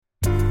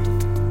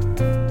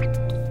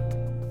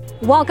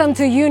Welcome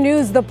to U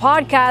News, the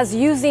podcast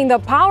using the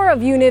power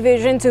of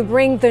Univision to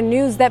bring the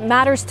news that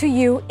matters to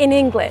you in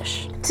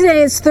English.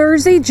 Today is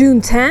Thursday,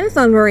 June 10th.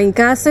 I'm Maureen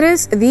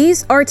Cáceres.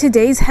 These are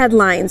today's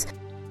headlines.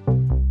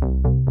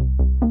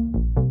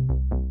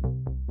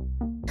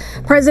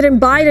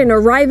 President Biden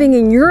arriving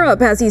in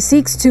Europe as he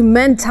seeks to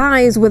mend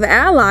ties with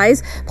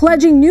allies,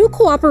 pledging new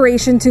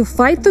cooperation to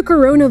fight the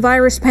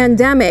coronavirus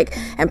pandemic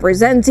and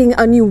presenting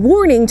a new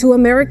warning to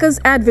America's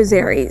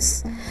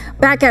adversaries.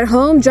 Back at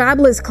home,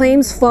 jobless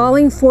claims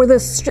falling for the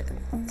sixth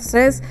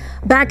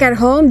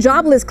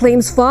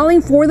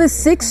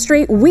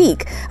straight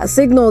week, a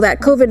signal that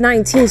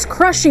COVID-19's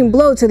crushing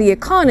blow to the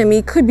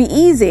economy could be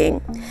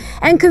easing.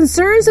 And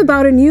concerns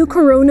about a new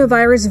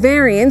coronavirus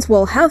variant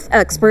while health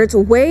experts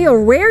weigh a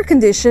rare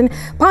condition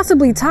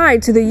possibly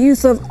tied to the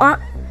use of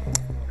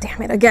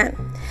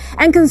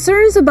And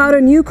concerns about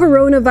a new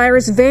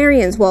coronavirus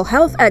variant while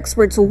health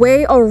experts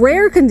weigh a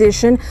rare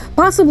condition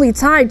possibly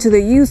tied to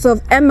the use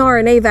of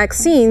mRNA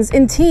vaccines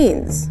in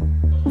teens.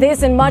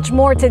 This and much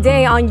more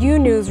today on U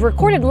News,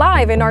 recorded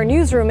live in our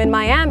newsroom in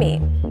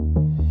Miami.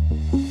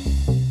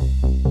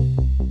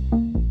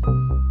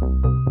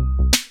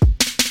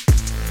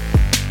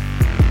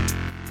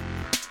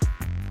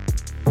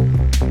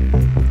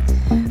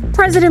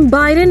 President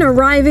Biden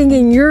arriving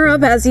in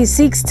Europe as he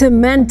seeks to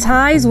mend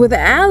ties with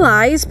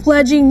allies,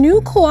 pledging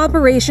new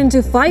cooperation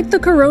to fight the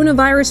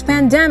coronavirus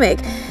pandemic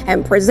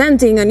and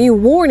presenting a new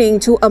warning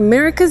to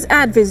America's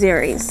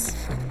adversaries.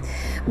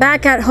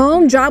 Back at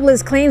home,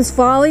 jobless claims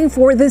falling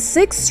for the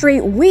sixth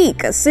straight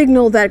week, a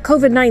signal that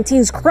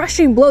COVID-19's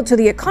crushing blow to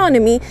the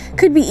economy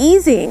could be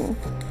easing.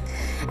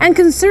 And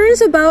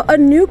concerns about a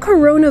new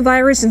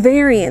coronavirus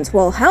variant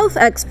while health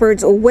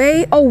experts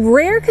weigh a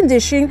rare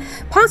condition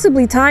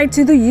possibly tied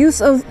to the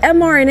use of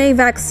mRNA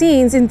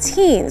vaccines in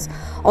teens.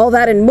 All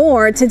that and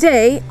more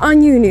today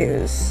on U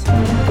News.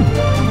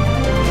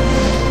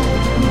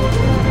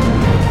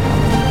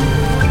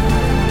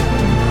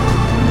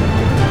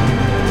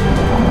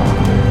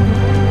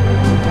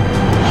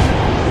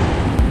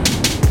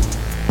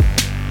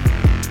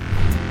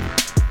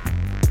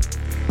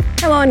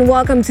 Hello and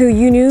welcome to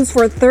U News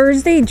for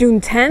Thursday,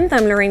 June 10th.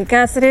 I'm Maureen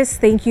Cáceres.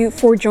 Thank you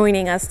for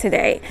joining us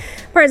today.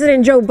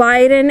 President Joe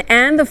Biden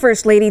and the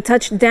First Lady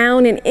touched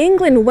down in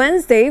England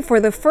Wednesday for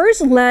the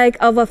first leg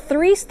of a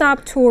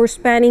three-stop tour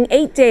spanning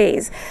 8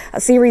 days.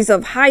 A series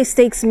of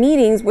high-stakes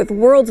meetings with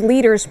world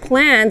leaders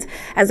planned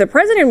as the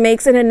president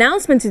makes an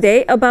announcement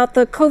today about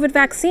the COVID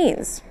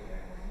vaccines.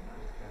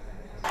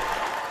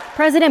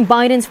 President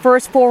Biden's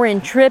first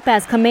foreign trip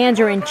as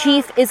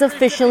commander-in-chief is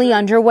officially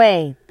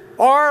underway.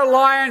 Our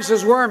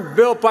alliances weren't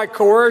built by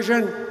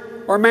coercion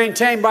or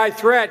maintained by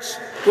threats.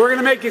 We're going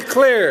to make it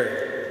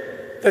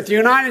clear that the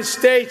United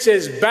States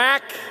is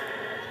back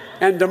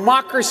and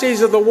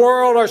democracies of the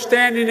world are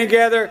standing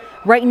together.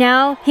 Right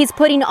now, he's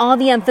putting all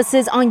the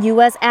emphasis on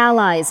U.S.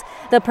 allies.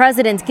 The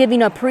president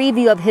giving a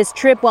preview of his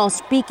trip while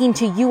speaking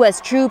to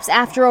U.S. troops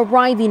after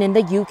arriving in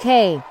the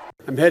U.K.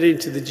 I'm heading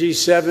to the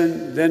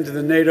G7, then to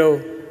the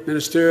NATO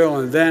ministerial,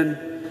 and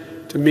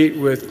then to meet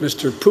with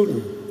Mr.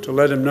 Putin to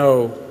let him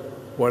know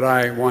what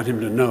I want him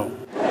to know.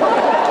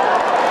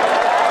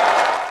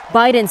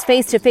 Biden's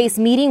face-to-face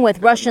meeting with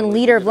Russian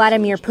leader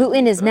Vladimir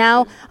Putin is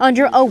now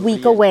under a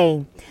week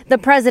away. The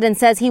president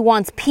says he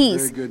wants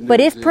peace, but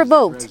if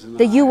provoked,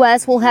 the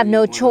U.S. will have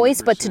no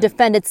choice but to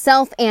defend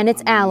itself and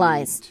its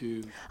allies.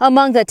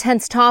 Among the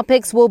tense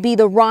topics will be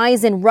the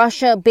rise in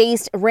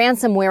Russia-based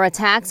ransomware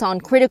attacks on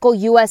critical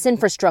U.S.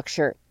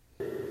 infrastructure.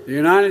 The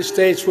United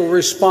States will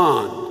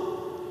respond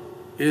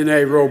in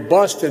a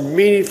robust and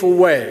meaningful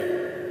way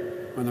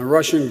when the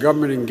Russian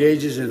government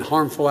engages in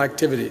harmful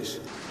activities.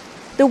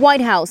 The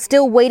White House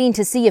still waiting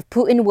to see if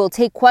Putin will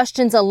take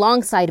questions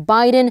alongside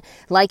Biden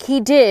like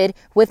he did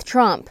with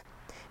Trump.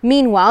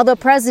 Meanwhile, the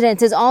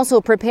president is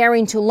also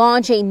preparing to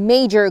launch a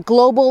major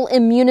global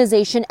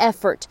immunization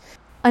effort,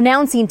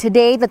 announcing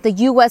today that the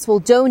U.S. will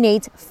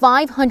donate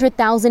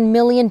 500,000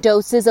 million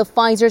doses of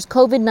Pfizer's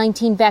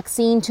COVID-19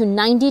 vaccine to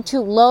 92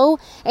 low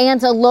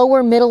and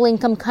lower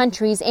middle-income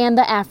countries and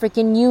the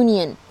African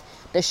Union.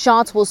 The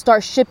shots will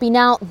start shipping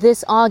out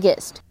this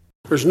August.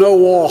 There's no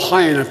wall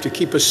high enough to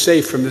keep us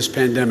safe from this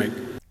pandemic.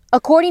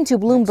 According to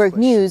Bloomberg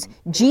News,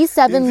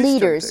 G7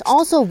 leaders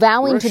also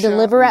vowing to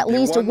deliver at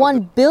least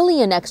 1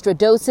 billion extra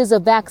doses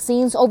of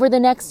vaccines over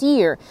the next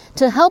year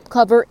to help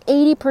cover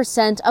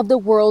 80% of the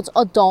world's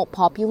adult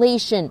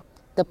population.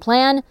 The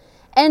plan,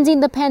 ending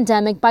the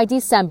pandemic by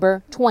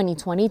December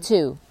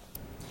 2022.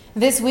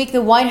 This week,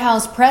 the White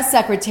House press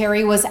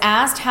secretary was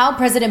asked how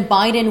President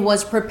Biden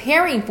was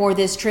preparing for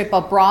this trip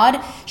abroad.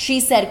 She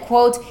said,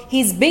 quote,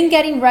 "He's been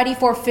getting ready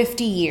for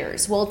 50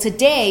 years. Well,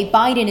 today,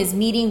 Biden is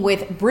meeting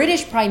with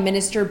British Prime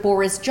Minister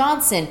Boris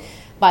Johnson.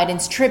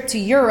 Biden's trip to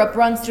Europe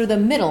runs through the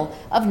middle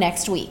of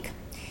next week.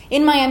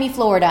 In Miami,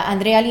 Florida,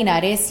 Andrea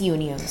Linares,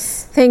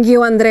 UNews. Thank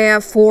you,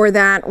 Andrea, for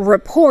that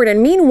report.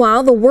 And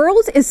meanwhile, the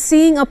world is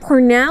seeing a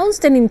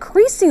pronounced and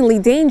increasingly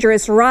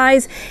dangerous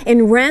rise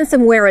in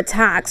ransomware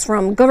attacks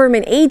from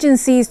government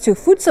agencies to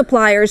food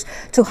suppliers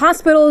to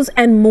hospitals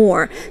and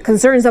more.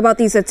 Concerns about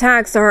these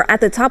attacks are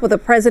at the top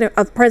of President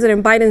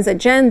Biden's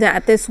agenda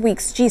at this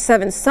week's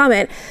G7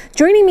 summit.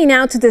 Joining me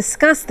now to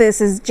discuss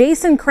this is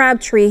Jason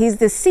Crabtree. He's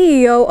the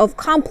CEO of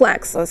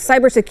Complex, a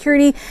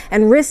cybersecurity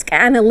and risk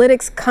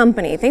analytics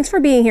company. Thanks for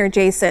being here,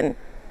 Jason.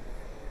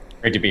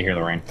 Great to be here,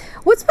 Lorraine.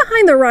 What's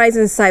behind the rise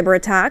in cyber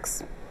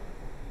attacks?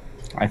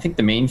 I think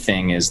the main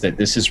thing is that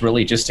this is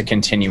really just a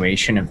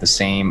continuation of the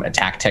same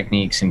attack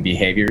techniques and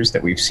behaviors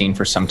that we've seen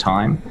for some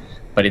time,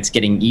 but it's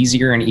getting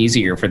easier and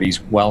easier for these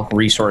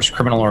well-resourced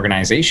criminal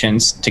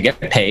organizations to get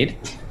paid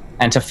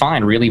and to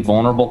find really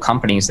vulnerable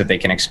companies that they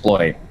can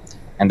exploit.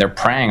 And they're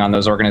preying on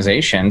those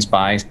organizations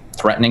by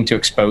threatening to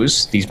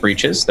expose these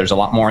breaches. There's a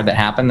lot more that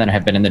happen than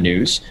have been in the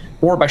news,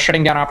 or by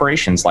shutting down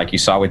operations like you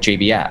saw with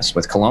JBS,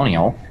 with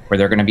Colonial, where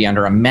they're going to be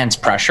under immense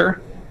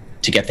pressure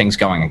to get things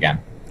going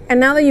again. And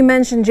now that you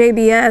mentioned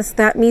JBS,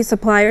 that meat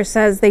supplier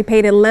says they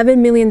paid $11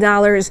 million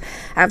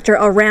after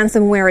a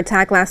ransomware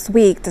attack last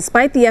week,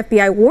 despite the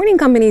FBI warning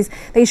companies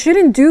they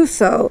shouldn't do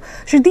so.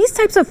 Should these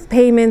types of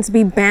payments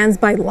be banned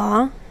by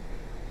law?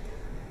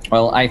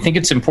 Well, I think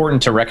it's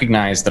important to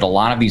recognize that a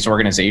lot of these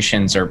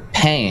organizations are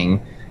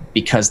paying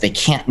because they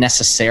can't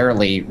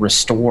necessarily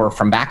restore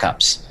from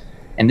backups.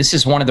 And this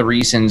is one of the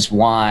reasons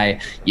why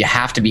you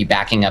have to be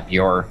backing up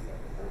your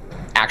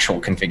actual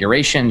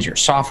configurations, your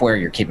software,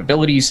 your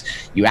capabilities.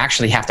 You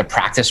actually have to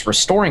practice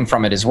restoring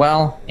from it as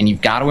well. And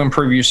you've got to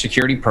improve your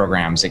security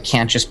programs. It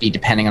can't just be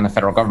depending on the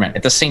federal government.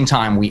 At the same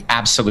time, we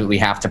absolutely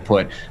have to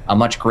put a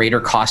much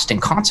greater cost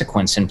and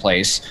consequence in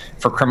place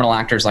for criminal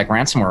actors like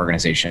ransomware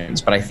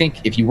organizations. But I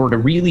think if you were to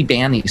really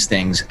ban these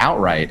things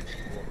outright,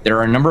 there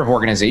are a number of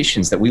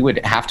organizations that we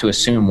would have to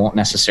assume won't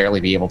necessarily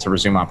be able to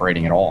resume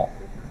operating at all.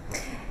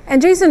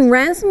 And Jason,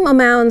 ransom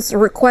amounts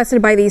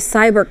requested by these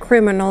cyber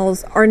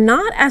criminals are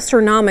not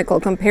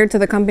astronomical compared to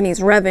the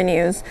company's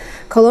revenues.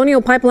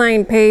 Colonial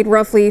Pipeline paid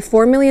roughly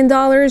 $4 million,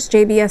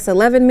 JBS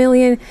 $11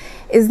 million.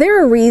 Is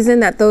there a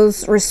reason that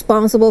those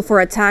responsible for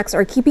attacks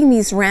are keeping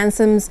these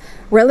ransoms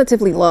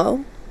relatively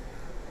low?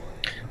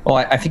 Well,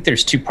 I think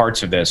there's two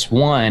parts of this.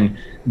 One,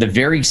 the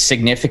very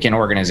significant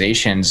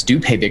organizations do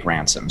pay big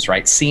ransoms,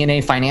 right?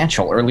 CNA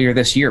Financial earlier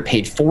this year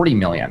paid $40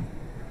 million.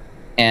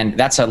 And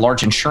that's a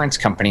large insurance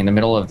company in the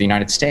middle of the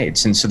United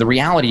States. And so the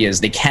reality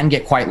is they can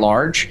get quite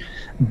large,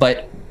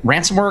 but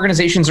ransomware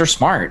organizations are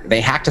smart.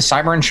 They hacked a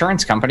cyber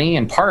insurance company,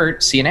 in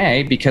part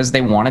CNA, because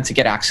they wanted to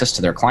get access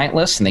to their client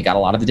list and they got a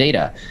lot of the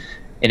data.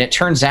 And it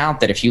turns out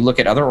that if you look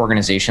at other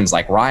organizations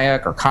like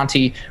Ryuk or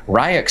Conti,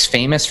 Ryuk's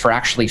famous for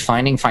actually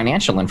finding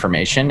financial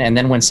information. And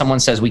then when someone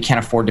says we can't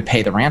afford to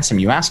pay the ransom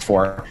you asked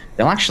for,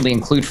 they'll actually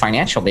include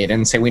financial data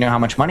and say, we know how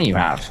much money you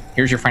have.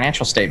 Here's your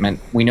financial statement.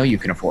 We know you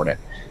can afford it.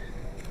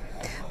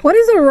 What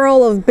is the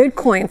role of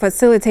Bitcoin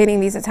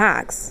facilitating these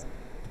attacks?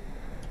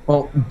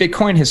 Well,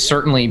 Bitcoin has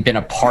certainly been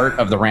a part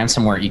of the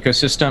ransomware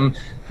ecosystem,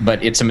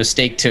 but it's a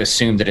mistake to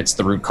assume that it's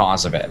the root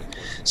cause of it.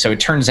 So it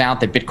turns out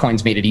that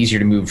Bitcoin's made it easier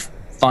to move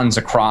funds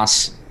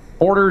across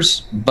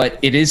borders, but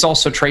it is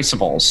also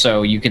traceable.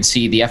 So you can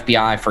see the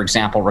FBI, for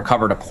example,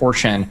 recovered a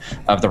portion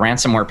of the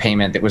ransomware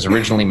payment that was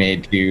originally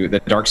made to the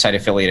DarkSide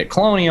affiliate at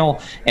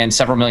Colonial, and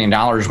several $1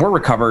 million were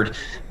recovered.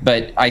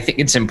 But I think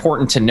it's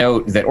important to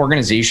note that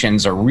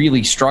organizations are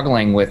really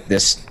struggling with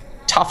this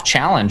tough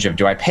challenge of,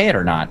 do I pay it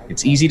or not?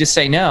 It's easy to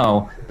say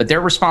no, but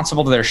they're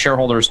responsible to their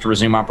shareholders to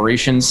resume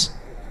operations.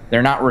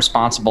 They're not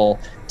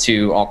responsible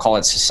to, I'll call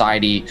it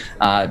society,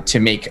 to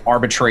make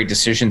arbitrary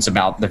decisions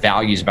about the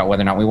values about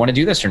whether or not we want to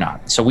do this or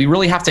not. So we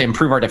really have to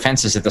improve our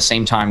defenses at the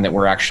same time that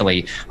we're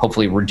actually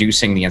hopefully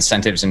reducing the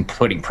incentives and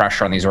putting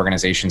pressure on these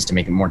organizations to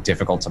make it more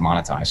difficult to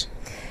monetize.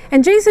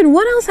 And Jason,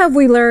 what else have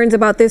we learned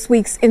about this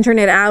week's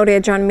internet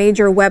outage on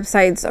major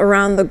websites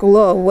around the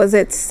globe? Was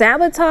it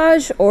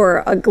sabotage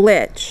or a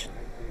glitch?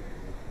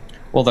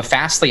 Well, the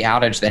Fastly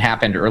outage that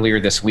happened earlier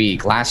this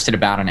week lasted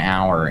about an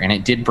hour, and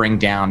it did bring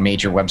down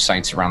major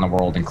websites around the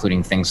world,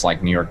 including things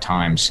like New York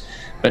Times.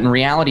 But in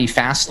reality,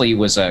 Fastly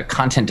was a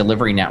content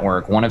delivery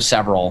network, one of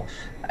several,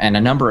 and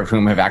a number of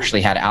whom have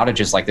actually had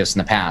outages like this in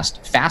the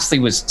past. Fastly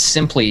was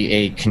simply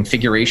a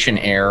configuration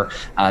error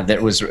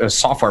that was a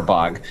software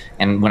bug.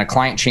 And when a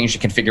client changed a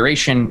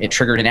configuration, it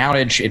triggered an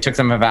outage. It took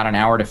them about an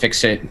hour to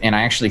fix it. And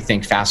I actually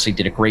think Fastly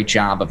did a great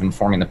job of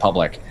informing the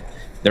public.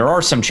 There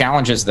are some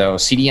challenges, though.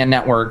 CDN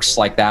networks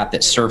like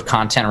that serve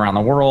content around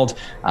the world,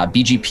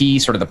 BGP,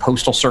 sort of the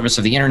postal service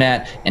of the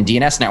internet, and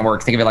DNS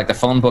network, think of it like the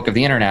phone book of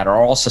the internet,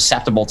 are all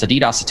susceptible to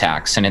DDoS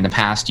attacks. And in the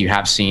past, you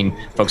have seen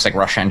folks like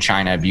Russia and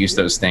China abuse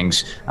those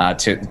things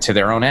to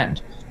their own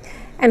end.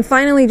 And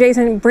finally,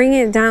 Jason,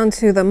 bringing it down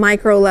to the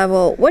micro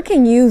level, what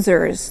can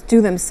users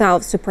do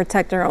themselves to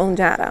protect their own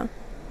data?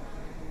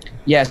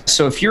 Yeah,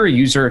 so if you're a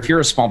user, if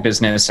you're a small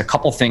business, a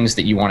couple things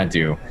that you want to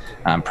do.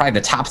 Probably the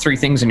top 3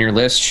 things on your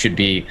list should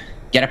be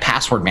get a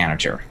password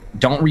manager.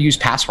 Don't reuse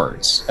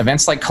passwords.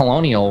 Events like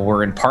Colonial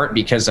were in part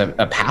because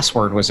a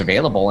password was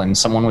available and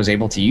someone was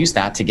able to use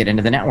that to get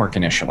into the network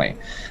initially.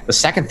 The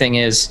second thing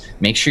is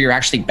make sure you're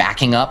actually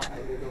backing up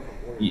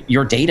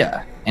your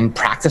data and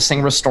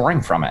practicing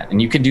restoring from it.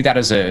 And you can do that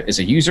as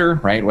a user,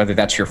 right? Whether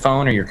that's your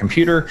phone or your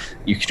computer,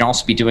 you can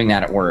also be doing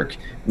that at work.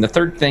 And the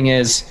third thing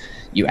is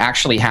you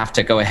actually have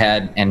to go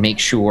ahead and make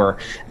sure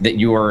that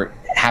you're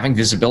having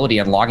visibility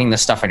and logging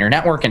this stuff on your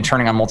network and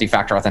turning on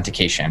multi-factor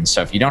authentication.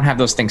 So if you don't have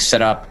those things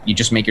set up, you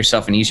just make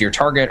yourself an easier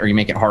target or you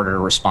make it harder to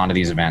respond to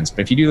these events.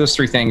 But if you do those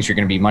three things, you're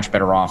going to be much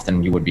better off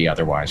than you would be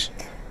otherwise.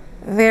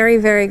 Very,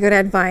 very good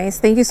advice.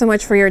 Thank you so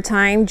much for your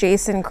time,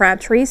 Jason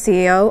Crabtree,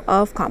 CEO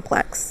of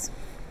Complex.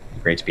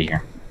 Great to be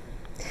here.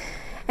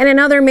 And in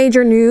other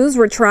major news,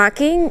 we're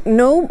tracking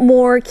no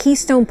more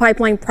Keystone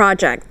Pipeline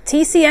project.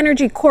 TC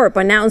Energy Corp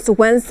announced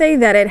Wednesday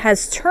that it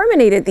has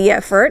terminated the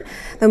effort.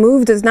 The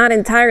move does not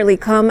entirely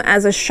come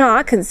as a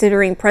shock,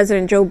 considering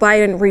President Joe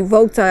Biden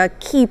revoked a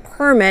key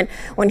permit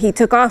when he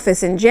took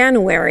office in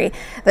January.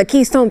 The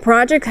Keystone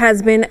project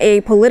has been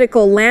a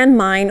political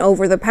landmine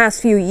over the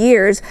past few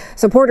years.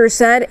 Supporters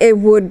said it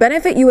would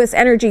benefit U.S.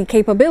 energy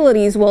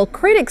capabilities, while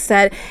critics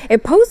said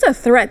it posed a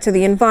threat to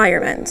the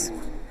environment.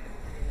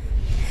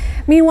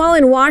 Meanwhile,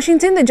 in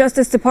Washington, the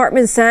Justice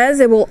Department says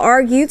it will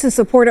argue to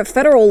support a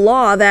federal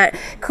law that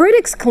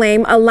critics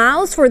claim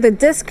allows for the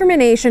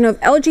discrimination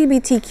of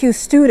LGBTQ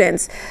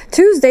students.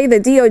 Tuesday, the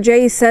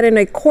DOJ said in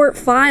a court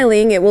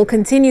filing it will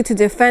continue to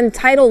defend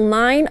Title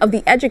IX of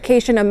the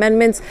Education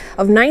Amendments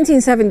of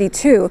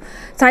 1972.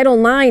 Title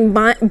IX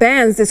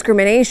bans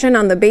discrimination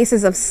on the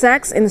basis of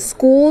sex in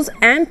schools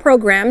and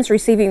programs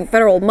receiving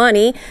federal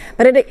money,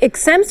 but it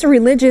exempts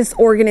religious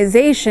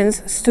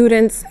organizations.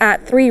 Students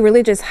at 3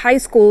 religious high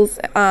schools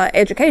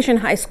education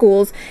high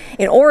schools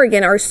in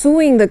Oregon are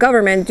suing the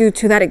government due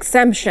to that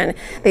exemption.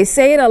 They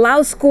say it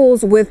allows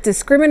schools with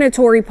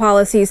discriminatory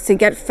policies to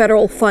get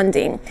federal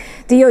funding.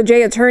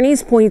 DOJ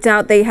attorneys point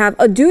out they have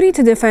a duty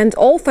to defend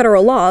all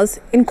federal laws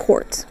in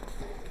court.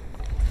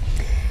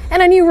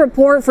 And a new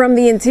report from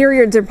the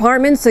Interior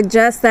Department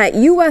suggests that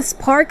U.S.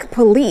 Park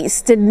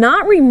Police did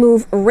not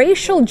remove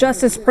racial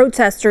justice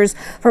protesters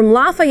from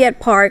Lafayette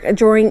Park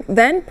during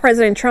then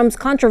President Trump's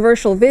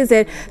controversial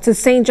visit to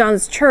St.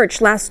 John's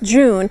Church last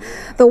June.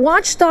 The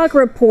watchdog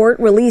report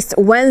released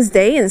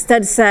Wednesday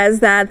instead says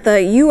that the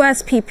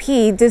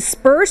USPP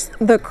dispersed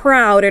the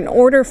crowd in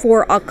order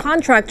for a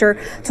contractor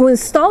to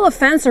install a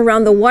fence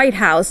around the White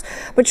House.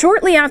 But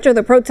shortly after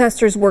the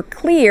protesters were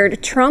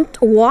cleared,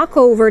 Trump walked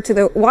over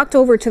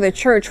to the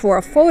church for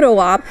a photo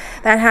op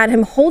that had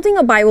him holding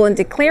a Bible and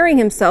declaring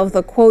himself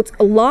the, quote,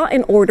 law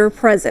and order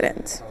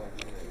president.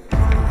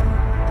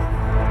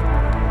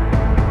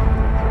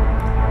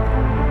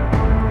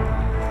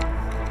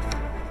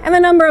 And the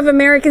number of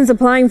Americans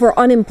applying for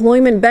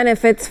unemployment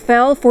benefits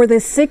fell for the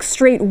 6th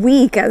straight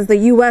week as the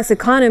U.S.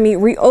 economy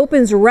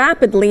reopens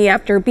rapidly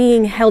after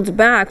being held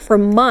back for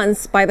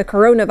months by the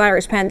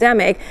coronavirus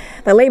pandemic.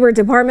 The Labor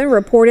Department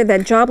reported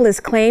that jobless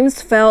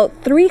claims fell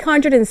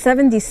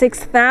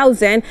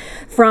 376,000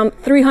 from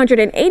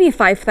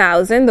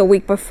 385,000 the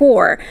week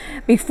before.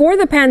 Before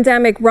the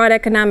pandemic brought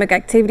economic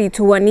activity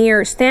to a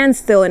near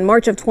standstill in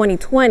March of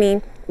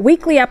 2020,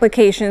 weekly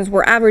applications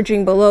were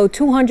averaging below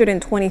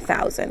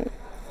 220,000.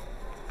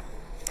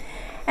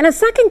 And a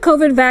second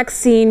COVID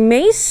vaccine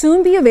may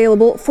soon be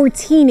available for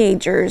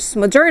teenagers.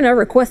 Moderna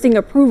requesting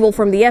approval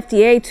from the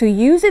FDA to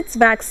use its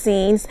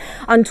vaccines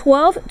on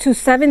 12 to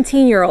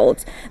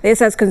 17-year-olds.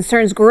 This as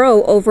concerns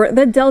grow over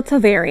the Delta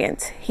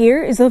variant.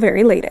 Here is the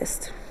very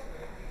latest.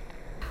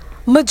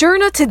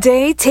 Moderna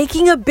today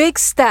taking a big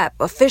step,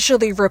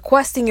 officially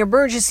requesting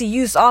emergency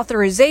use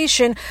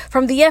authorization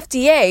from the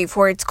FDA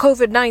for its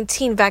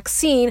COVID-19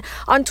 vaccine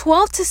on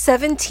 12 to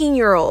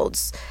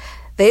 17-year-olds.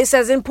 This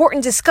as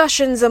important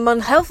discussions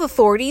among health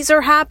authorities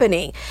are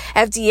happening.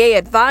 FDA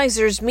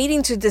advisors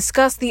meeting to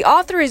discuss the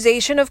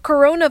authorization of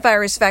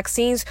coronavirus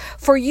vaccines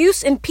for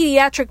use in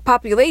pediatric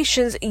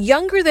populations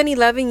younger than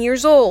 11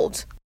 years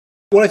old.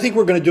 What I think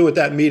we're going to do at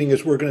that meeting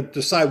is we're going to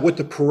decide what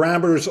the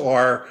parameters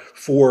are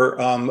for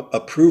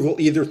approval,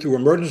 either through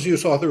emergency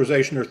use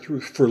authorization or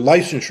for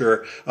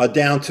licensure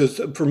down to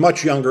for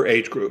much younger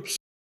age groups.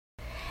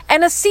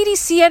 And a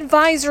CDC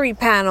advisory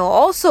panel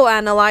also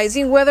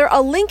analyzing whether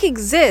a link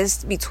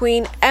exists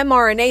between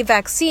mRNA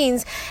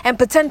vaccines and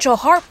potential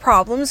heart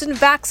problems in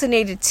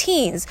vaccinated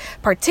teens,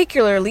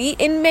 particularly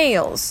in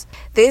males.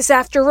 This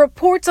after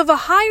reports of a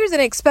higher than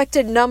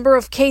expected number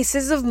of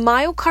cases of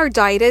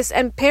myocarditis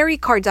and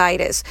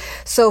pericarditis.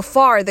 So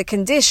far, the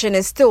condition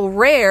is still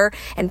rare,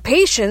 and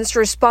patients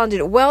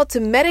responded well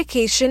to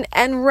medication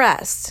and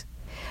rest.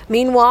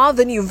 Meanwhile,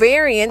 the new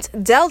variant,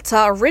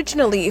 Delta,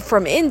 originally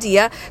from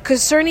India,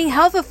 concerning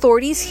health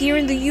authorities here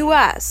in the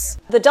U.S.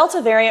 The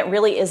Delta variant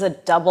really is a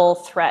double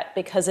threat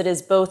because it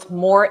is both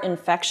more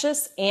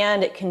infectious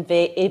and it can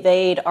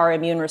evade our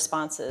immune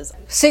responses.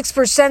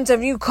 6%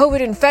 of new COVID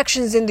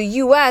infections in the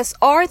U.S.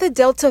 are the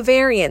Delta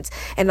variant.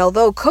 And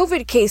although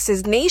COVID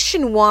cases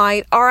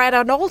nationwide are at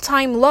an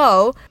all-time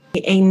low,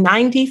 A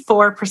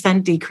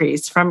 94%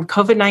 decrease from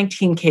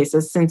COVID-19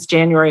 cases since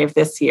January of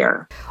this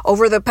year.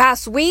 Over the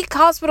past week,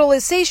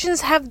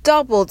 hospitalizations have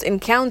doubled in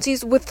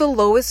counties with the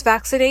lowest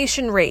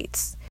vaccination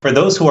rates. For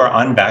those who are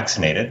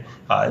unvaccinated,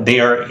 they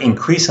are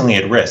increasingly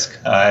at risk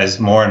as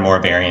more and more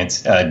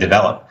variants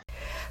develop.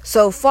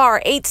 So far,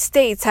 8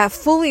 states have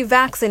fully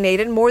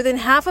vaccinated more than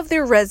half of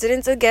their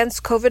residents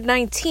against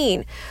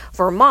COVID-19,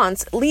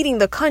 Vermont leading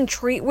the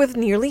country with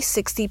nearly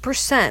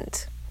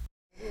 60%.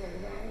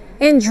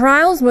 In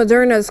trials,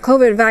 Moderna's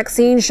COVID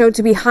vaccine showed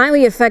to be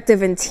highly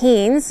effective in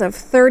teens. Of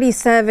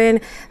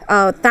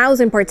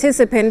 37,000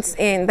 participants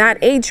in that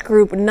age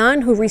group,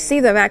 none who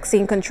received the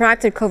vaccine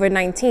contracted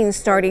COVID-19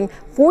 starting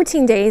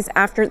 14 days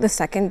after the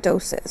second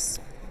doses.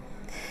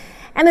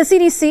 And the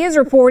CDC is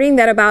reporting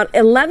that about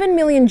 11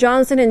 million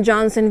Johnson &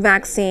 Johnson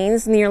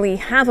vaccines, nearly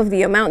half of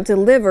the amount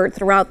delivered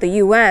throughout the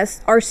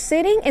U.S., are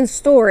sitting in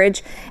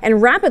storage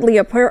and rapidly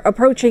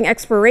approaching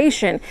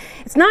expiration.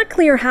 It's not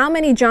clear how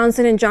many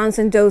Johnson &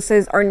 Johnson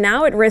doses are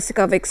now at risk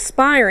of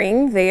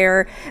expiring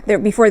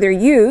before they're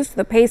used.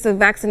 The pace of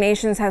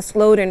vaccinations has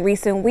slowed in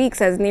recent weeks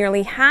as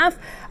nearly half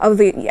of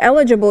the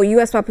eligible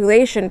U.S.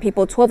 population,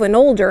 people 12 and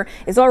older,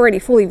 is already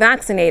fully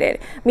vaccinated.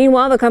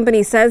 Meanwhile, the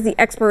company says the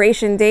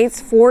expiration dates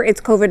for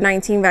its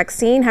COVID-19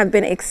 vaccine have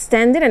been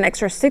extended an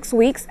extra 6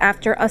 weeks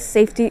after a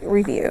safety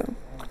review.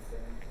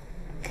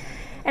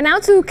 And now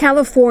to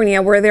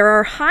California, where there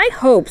are high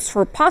hopes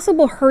for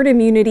possible herd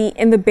immunity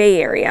in the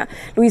Bay Area.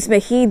 Luis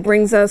Mejid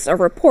brings us a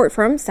report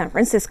from San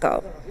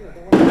Francisco.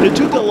 It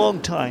took a long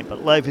time,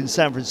 but life in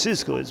San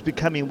Francisco is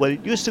becoming what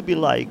it used to be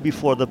like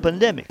before the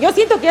pandemic. Yo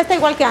siento que ya está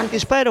igual que antes. In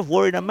spite of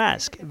wearing a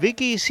mask,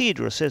 Vicky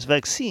Isidro says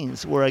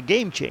vaccines were a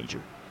game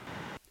changer.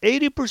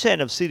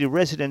 80% of city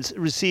residents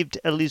received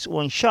at least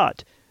one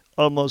shot.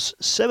 Almost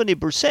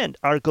 70%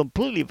 are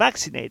completely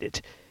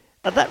vaccinated.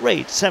 At that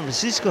rate, San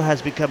Francisco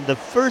has become the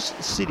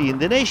first city in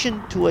the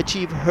nation to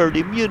achieve herd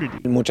immunity.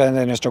 Mucha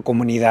de nuestra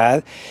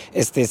comunidad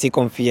sí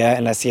confía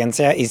en la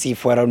ciencia y sí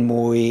fueron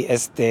muy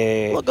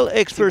Local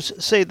experts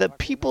say that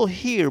people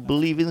here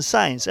believe in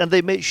science and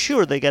they made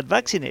sure they got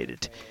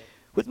vaccinated.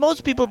 With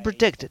most people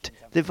protected,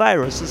 the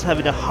virus is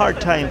having a hard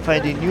time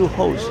finding new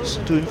hosts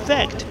to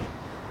infect.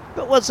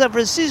 But while San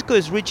Francisco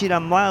is reaching a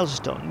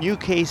milestone, new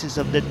cases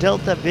of the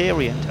Delta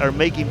variant are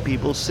making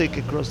people sick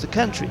across the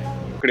country.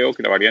 Creo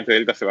que la variante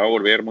Delta se va a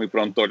volver muy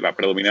pronto la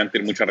predominante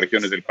en muchas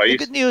regiones del país.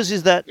 The good news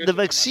is that the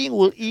vaccine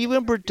will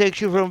even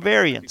protect you from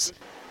variants.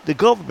 The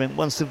government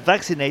wants to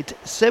vaccinate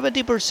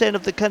 70%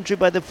 of the country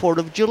by the 4th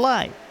of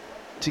July.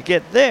 To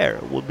get there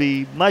will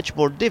be much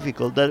more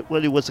difficult than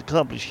when it was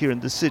accomplished here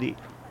in the city.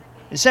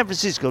 In San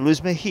Francisco,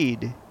 Luis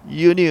Mejid,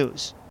 U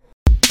News.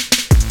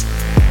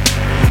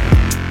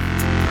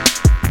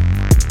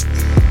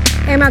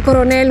 Emma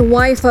Coronel,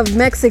 wife of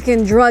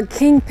Mexican drug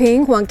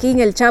kingpin Joaquín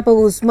El Chapo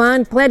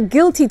Guzmán, pled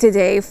guilty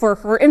today for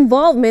her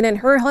involvement in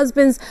her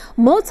husband's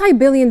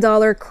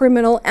multi-billion-dollar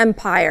criminal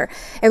empire.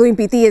 Edwin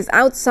Pitti is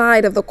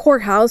outside of the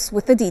courthouse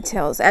with the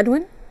details.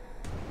 Edwin?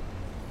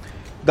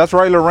 That's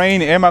right,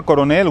 Lorraine. Emma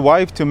Coronel,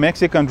 wife to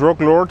Mexican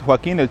drug lord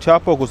Joaquín El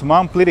Chapo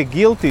Guzmán, pleaded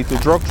guilty to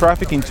drug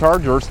trafficking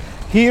charges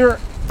here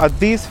at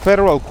this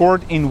federal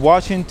court in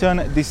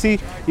Washington, D.C.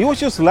 It was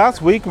just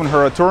last week when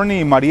her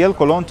attorney, Mariel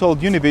Colon, told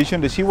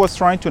Univision that she was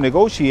trying to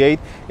negotiate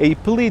a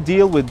plea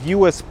deal with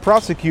U.S.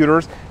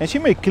 prosecutors, and she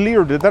made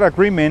clear that that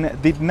agreement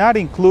did not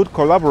include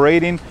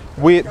collaborating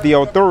with the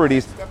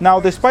authorities. Now,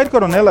 despite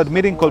Coronel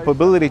admitting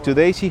culpability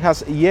today, she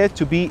has yet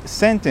to be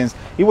sentenced.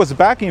 It was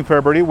back in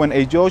February when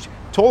a judge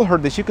told her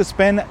that she could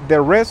spend the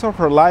rest of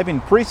her life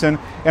in prison,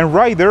 and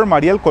right there,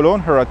 Mariel Colon,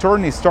 her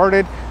attorney,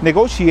 started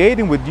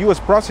negotiating with U.S.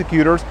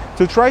 prosecutors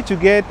to try to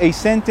get a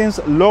sentence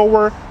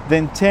lower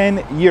than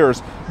 10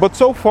 years. But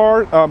so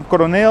far,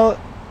 Coronel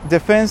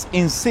defense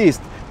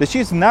insists that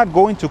she's not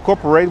going to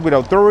cooperate with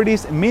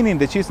authorities, meaning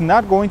that she's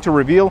not going to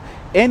reveal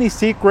any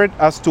secret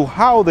as to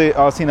how the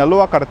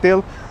Sinaloa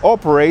cartel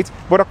operates.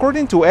 But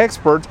according to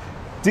experts,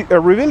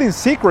 revealing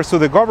secrets to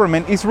the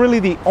government is really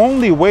the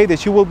only way that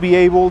she will be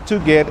able to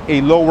get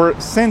a lower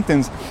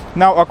sentence.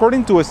 Now,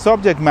 according to a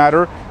subject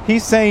matter,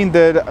 he's saying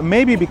that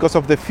maybe because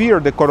of the fear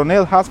that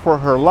Coronel has for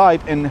her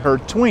life and her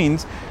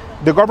twins,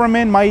 the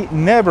government might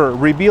never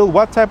reveal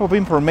what type of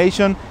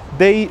information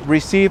they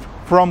receive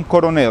from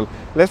Coronel.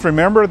 Let's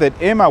remember that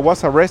Emma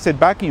was arrested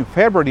back in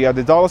February at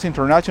the Dallas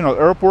International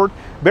Airport,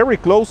 very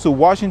close to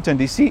Washington,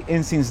 D.C.,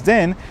 and since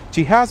then,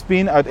 she has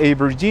been at a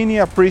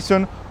Virginia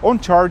prison on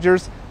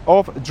charges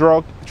of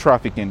drug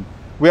trafficking.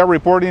 We are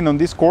reporting on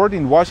this court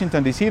in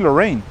Washington, D.C.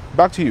 Lorraine,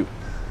 back to you.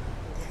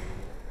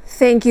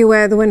 Thank you,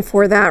 Edwin,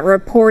 for that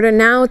report. And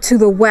now to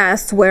the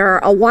west, where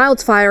a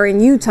wildfire in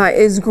Utah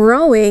is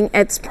growing,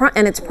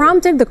 and it's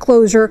prompted the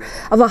closure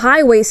of a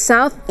highway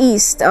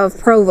southeast of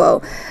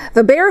Provo.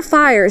 The Bear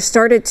Fire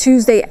started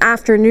Tuesday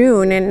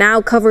afternoon and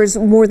now covers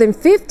more than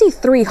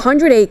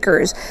 5,300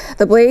 acres.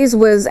 The blaze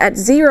was at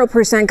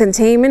 0%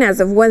 containment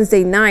as of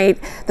Wednesday night.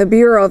 The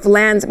Bureau of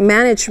Land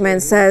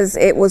Management says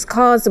it was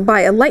caused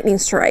by a lightning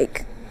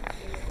strike.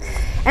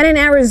 And in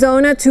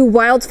Arizona, 2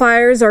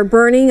 wildfires are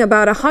burning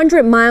about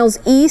 100 miles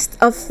east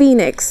of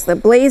Phoenix. The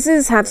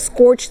blazes have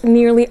scorched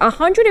nearly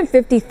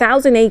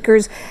 150,000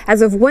 acres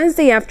as of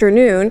Wednesday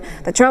afternoon.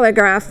 The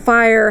Telegraph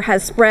fire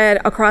has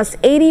spread across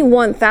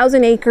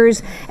 81,000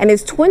 acres and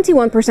is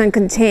 21%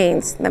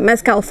 contained. The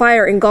Mezcal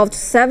fire engulfed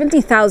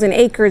 70,000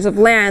 acres of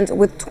land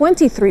with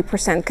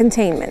 23%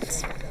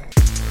 containment.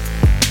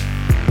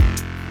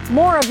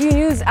 More of U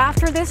News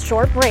after this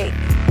short break.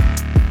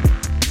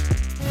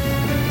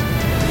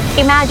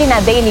 Imagine a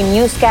daily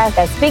newscast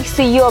that speaks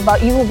to you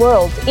about your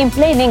world in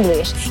plain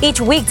English. Each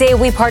weekday,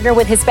 we partner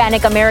with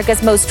Hispanic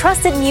America's most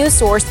trusted news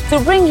source to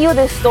bring you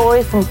the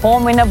stories from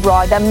home and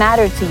abroad that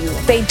matter to you.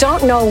 They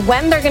don't know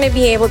when they're going to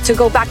be able to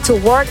go back to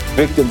work.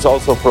 Victims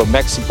also from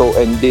Mexico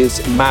and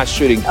this mass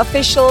shooting.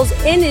 Officials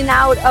in and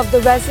out of the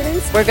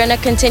residence. We're going to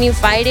continue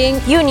fighting.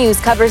 U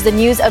News covers the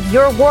news of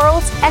your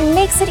world and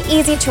makes it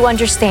easy to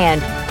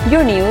understand.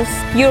 Your news,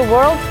 your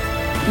world,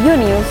 U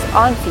News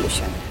on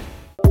Fusion.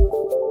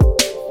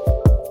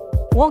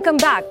 Welcome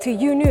back to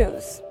U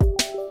News.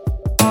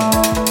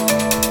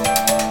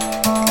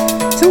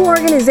 2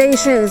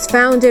 organizations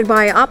founded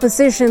by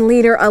opposition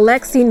leader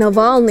Alexei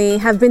Navalny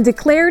have been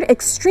declared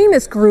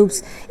extremist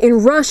groups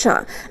in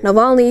Russia.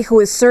 Navalny,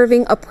 who is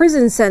serving a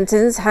prison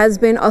sentence, has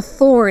been a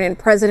thorn in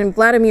President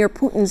Vladimir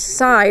Putin's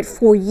side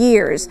for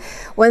years.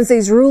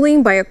 Wednesday's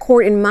ruling by a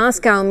court in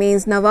Moscow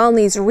means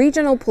Navalny's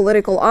regional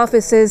political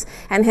offices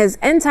and his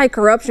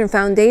anti-corruption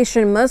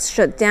foundation must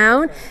shut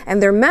down,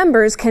 and their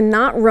members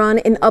cannot run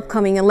in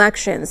upcoming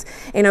elections.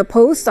 In a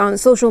post on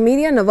social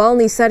media,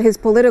 Navalny said his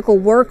political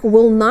work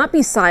will not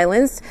be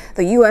silenced.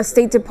 The U.S.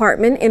 State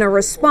Department, in a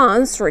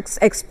response,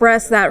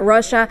 expressed that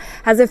Russia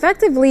has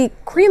effectively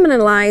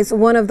criminalized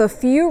one of the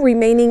few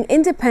remaining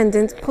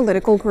independent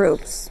political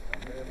groups.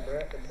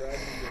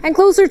 And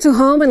closer to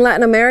home in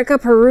Latin America,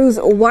 Peru's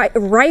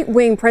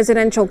right-wing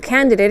presidential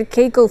candidate,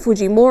 Keiko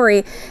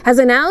Fujimori, has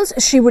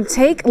announced she would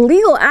take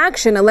legal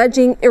action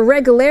alleging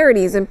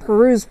irregularities in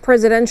Peru's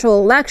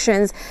presidential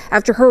elections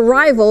after her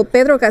rival,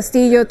 Pedro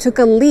Castillo, took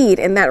a lead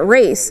in that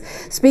race.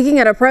 Speaking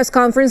at a press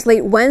conference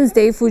late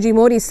Wednesday,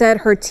 Fujimori said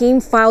her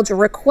team filed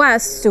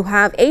requests to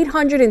have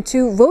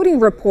 802 voting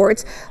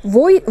reports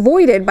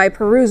voided by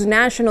Peru's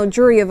National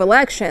Jury of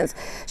Elections.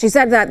 She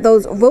said that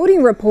those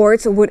voting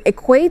reports would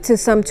equate to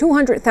some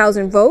 200,000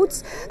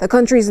 votes. The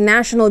country's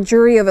National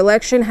Jury of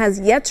Election has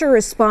yet to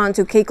respond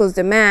to Keiko's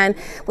demand.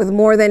 With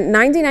more than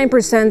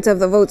 99% of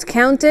the votes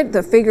counted,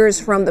 the figures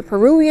from the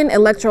Peruvian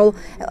Electoral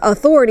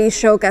Authority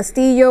show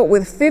Castillo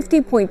with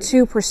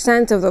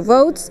 50.2% of the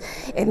votes,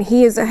 and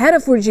he is ahead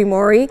of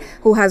Fujimori,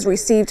 who has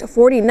received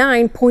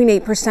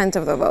 49.8%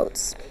 of the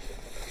votes.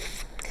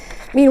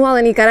 Meanwhile,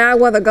 in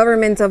Nicaragua, the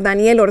government of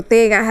Daniel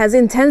Ortega has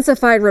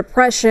intensified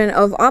repression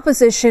of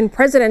opposition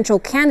presidential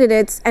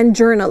candidates and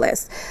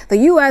journalists. The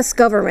U.S.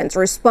 government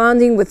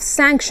responding with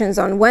sanctions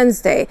on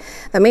Wednesday.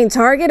 The main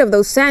target of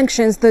those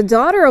sanctions, the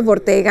daughter of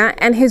Ortega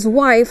and his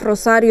wife,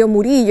 Rosario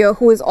Murillo,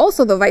 who is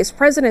also the vice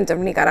president of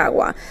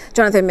Nicaragua.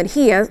 Jonathan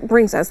Mejia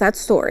brings us that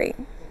story.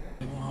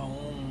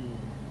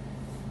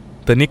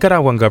 The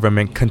Nicaraguan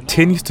government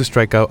continues to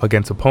strike out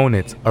against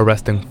opponents,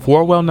 arresting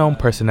 4 well-known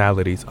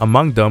personalities,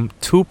 among them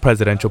 2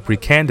 presidential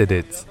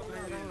pre-candidates.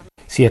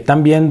 If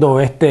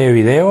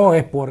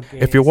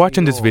you're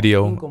watching this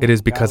video, it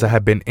is because I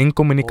have been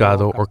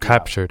incomunicado or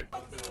captured.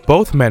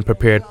 Both men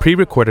prepared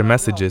pre-recorded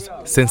messages.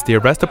 Since the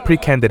arrest of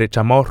pre-candidate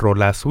Chamorro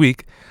last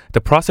week, the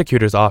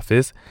prosecutor's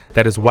office,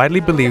 that is widely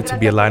believed to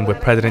be aligned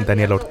with President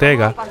Daniel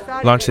Ortega,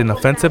 launched an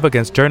offensive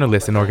against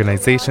journalists and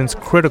organizations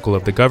critical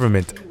of the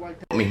government.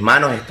 Mis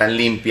manos están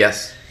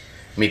limpias,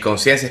 mi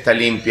conciencia está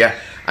limpia,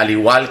 al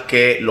igual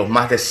que los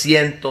más de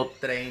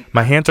 130.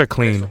 My hands are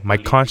clean, my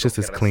conscience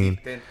is clean,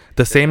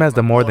 the same as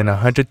the more than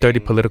 130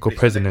 political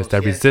prisoners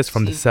that resist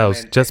from the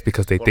cells just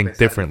because they think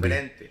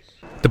differently.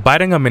 The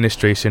Biden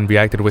administration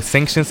reacted with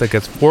sanctions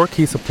against 4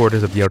 key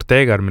supporters of the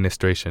Ortega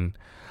administration,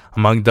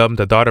 among them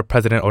the daughter of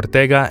President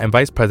Ortega and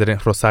Vice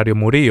President Rosario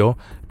Murillo,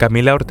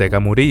 Camila Ortega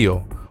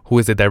Murillo, who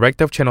is the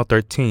director of Channel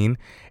 13,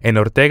 an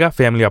Ortega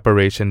family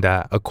operation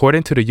that,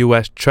 according to the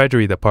U.S.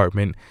 Treasury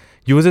Department,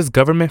 uses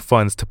government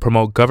funds to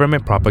promote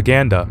government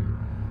propaganda.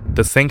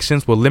 The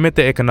sanctions will limit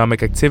the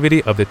economic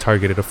activity of the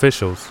targeted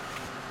officials.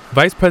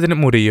 Vice President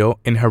Murillo,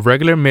 in her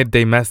regular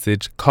midday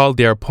message, called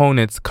their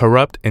opponents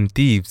corrupt and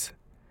thieves.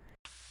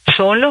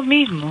 Son los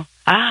mismos.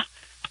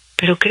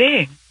 Pero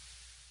creen.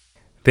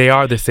 They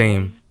are the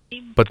same,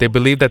 but they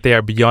believe that they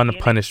are beyond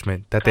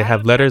punishment, that they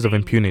have letters of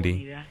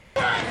impunity.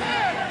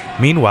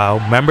 Meanwhile,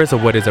 members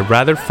of what is a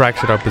rather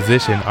fractured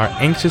opposition are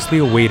anxiously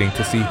awaiting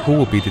to see who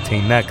will be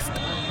detained next.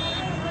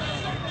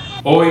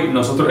 Hoy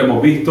nosotros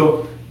hemos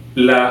visto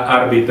la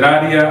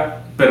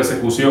arbitraria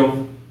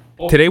persecución.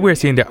 Today we are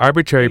seeing the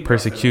arbitrary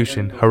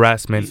persecution,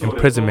 harassment,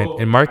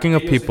 imprisonment, and marking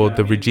of people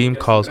the regime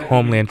calls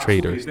homeland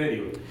traitors.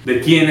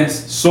 De quienes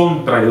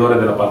son traidores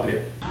de la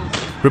patria.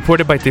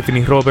 Reported by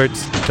Tiffany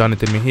Roberts,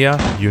 Jonathan Mejia,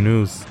 U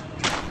News.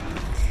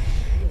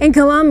 In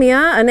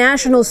Colombia, a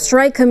national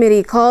strike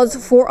committee calls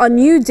for a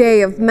new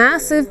day of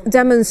massive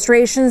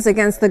demonstrations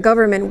against the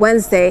government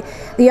Wednesday.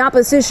 The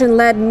opposition,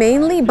 led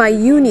mainly by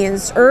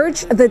unions,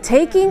 urged the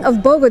taking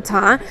of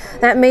Bogota,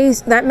 that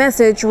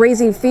message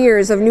raising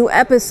fears of new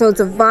episodes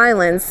of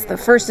violence. The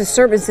first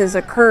disturbances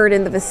occurred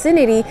in the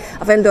vicinity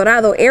of El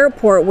Dorado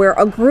Airport, where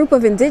a group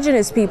of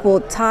indigenous people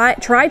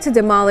tried to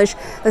demolish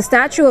the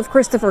statue of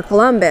Christopher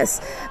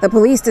Columbus. The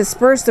police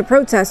dispersed the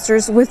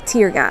protesters with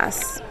tear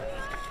gas.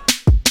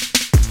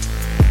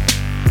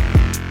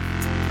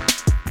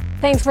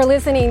 Thanks for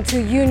listening to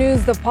U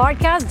News, the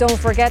podcast. Don't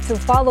forget to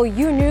follow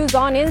U News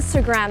on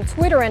Instagram,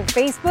 Twitter, and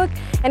Facebook.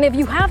 And if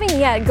you haven't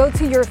yet, go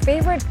to your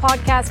favorite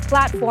podcast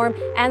platform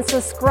and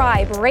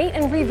subscribe, rate,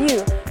 and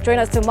review. Join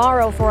us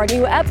tomorrow for a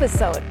new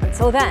episode.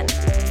 Until then.